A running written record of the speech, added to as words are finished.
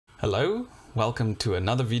Hello, welcome to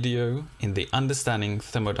another video in the Understanding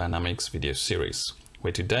Thermodynamics video series,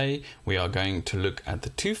 where today we are going to look at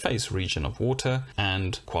the two-phase region of water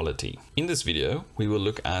and quality. In this video, we will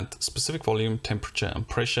look at specific volume, temperature and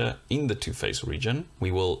pressure in the two-phase region.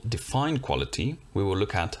 We will define quality, we will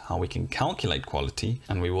look at how we can calculate quality,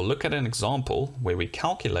 and we will look at an example where we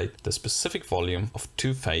calculate the specific volume of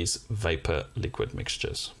two-phase vapor-liquid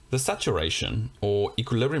mixtures. The saturation or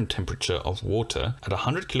equilibrium temperature of water at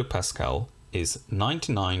 100 kilopascal is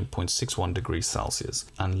 99.61 degrees Celsius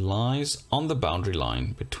and lies on the boundary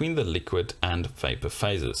line between the liquid and vapor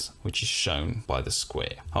phases, which is shown by the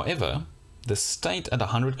square. However, the state at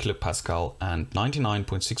 100 kilopascal and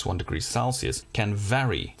 99.61 degrees Celsius can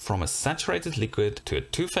vary from a saturated liquid to a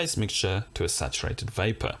two-phase mixture to a saturated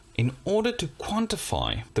vapor. In order to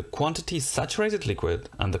quantify the quantity saturated liquid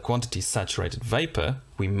and the quantity saturated vapor,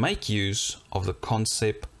 we make use of the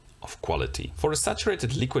concept of quality. For a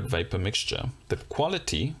saturated liquid vapor mixture, the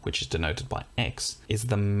quality, which is denoted by X, is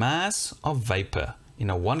the mass of vapor in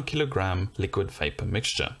a 1 kilogram liquid vapor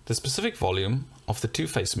mixture. The specific volume of the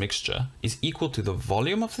two-phase mixture is equal to the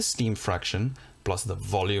volume of the steam fraction plus the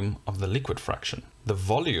volume of the liquid fraction. The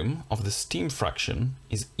volume of the steam fraction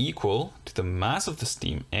is equal to the mass of the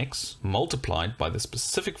steam X multiplied by the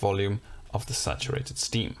specific volume of the saturated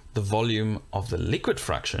steam. The volume of the liquid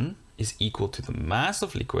fraction is equal to the mass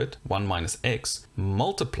of liquid, 1 minus X,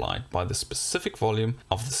 multiplied by the specific volume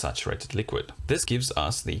of the saturated liquid. This gives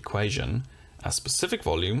us the equation as specific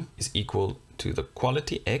volume is equal to the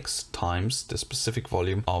quality X times the specific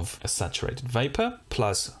volume of a saturated vapor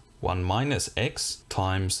plus 1 minus X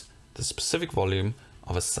times the specific volume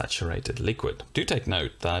of a saturated liquid. Do take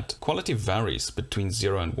note that quality varies between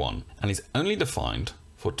 0 and 1 and is only defined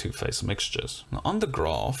for two-phase mixtures. Now on the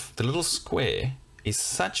graph, the little square is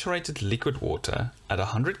saturated liquid water at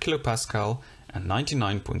 100 kilopascal and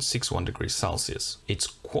 99.61 degrees Celsius. Its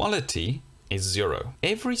quality is 0.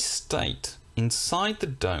 Every state inside the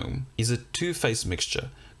dome is a two-phase mixture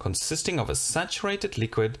consisting of a saturated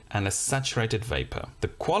liquid and a saturated vapor. The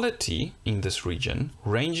quality in this region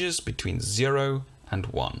ranges between 0 and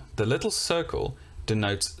 1. The little circle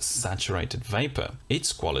denotes saturated vapor.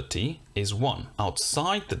 Its quality is 1.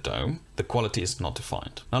 Outside the dome, the quality is not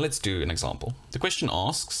defined. Now let's do an example. The question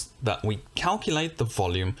asks that we calculate the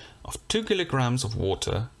volume of 2 kilograms of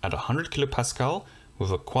water at 100 kilopascal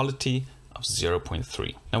with a quality of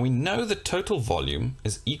 0.3. Now we know the total volume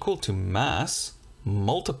is equal to mass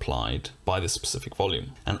multiplied by the specific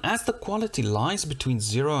volume. And as the quality lies between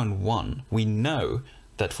 0 and 1, we know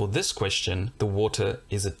that for this question, the water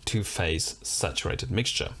is a two-phase saturated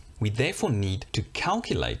mixture. We therefore need to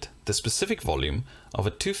calculate the specific volume of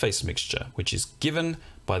a two-phase mixture, which is given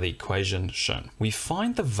by the equation shown. We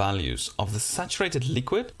find the values of the saturated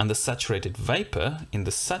liquid and the saturated vapor in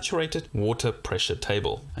the saturated water pressure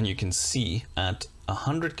table. And you can see at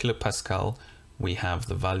 100 kilopascal, we have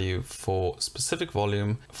the value for specific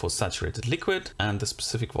volume for saturated liquid and the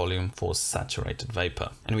specific volume for saturated vapor.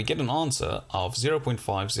 And we get an answer of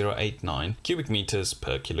 0.5089 cubic meters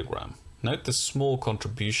per kilogram. Note the small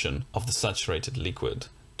contribution of the saturated liquid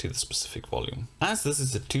to the specific volume. As this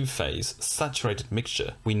is a two-phase saturated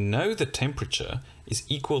mixture, we know the temperature is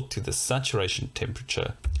equal to the saturation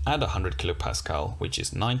temperature at 100 kilopascal, which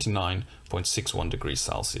is 99.61 degrees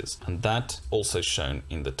Celsius, and that also shown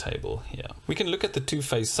in the table here. We can look at the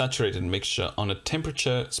two-phase saturated mixture on a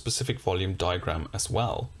temperature specific volume diagram as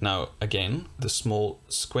well. Now again, the small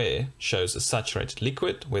square shows a saturated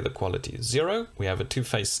liquid where the quality is 0. We have a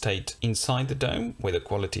two-phase state inside the dome where the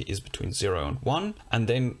quality is between 0 and 1, and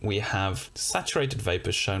then we have saturated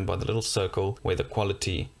vapor shown by the little circle where the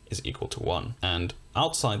quality is equal to 1, and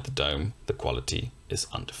outside the dome the quality is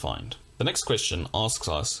undefined. The next question asks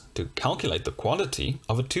us to calculate the quality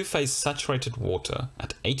of a two-phase saturated water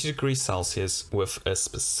at 80 degrees Celsius with a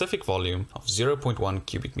specific volume of 0.1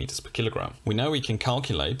 cubic meters per kilogram. We know we can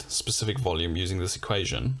calculate specific volume using this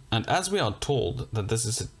equation, and as we are told that this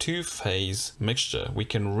is a two-phase mixture, we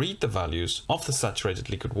can read the values of the saturated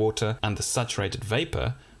liquid water and the saturated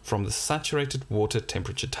vapor from the saturated water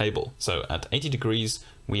temperature table. So at 80 degrees,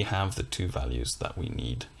 we have the two values that we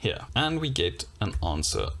need here. And we get an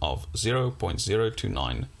answer of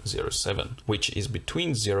 0.02907, which is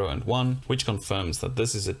between 0 and 1, which confirms that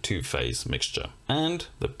this is a two-phase mixture. And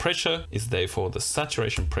the pressure is therefore the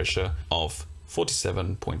saturation pressure of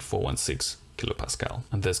 47.416 kilopascal.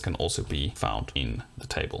 And this can also be found in the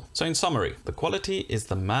table. So in summary, the quality is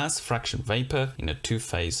the mass fraction vapor in a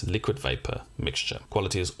two-phase liquid vapor mixture.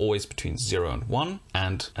 Quality is always between 0 and 1,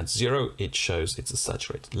 and at 0 it shows it's a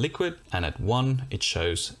saturated liquid, and at 1 it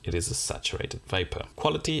shows it is a saturated vapor.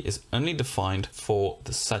 Quality is only defined for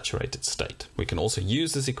the saturated state. We can also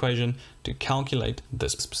use this equation to calculate the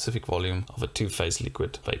specific volume of a two-phase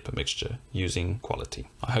liquid vapor mixture using quality.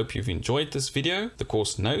 I hope you've enjoyed this video. The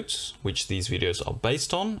course notes, which these videos are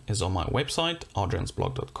based on, is on my website,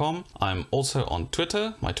 adriansblog.com. I'm also on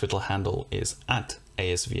Twitter. My Twitter handle is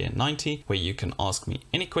 @ASVN90, where you can ask me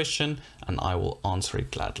any question and I will answer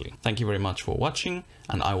it gladly. Thank you very much for watching,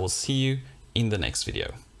 and I will see you in the next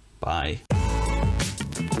video. Bye.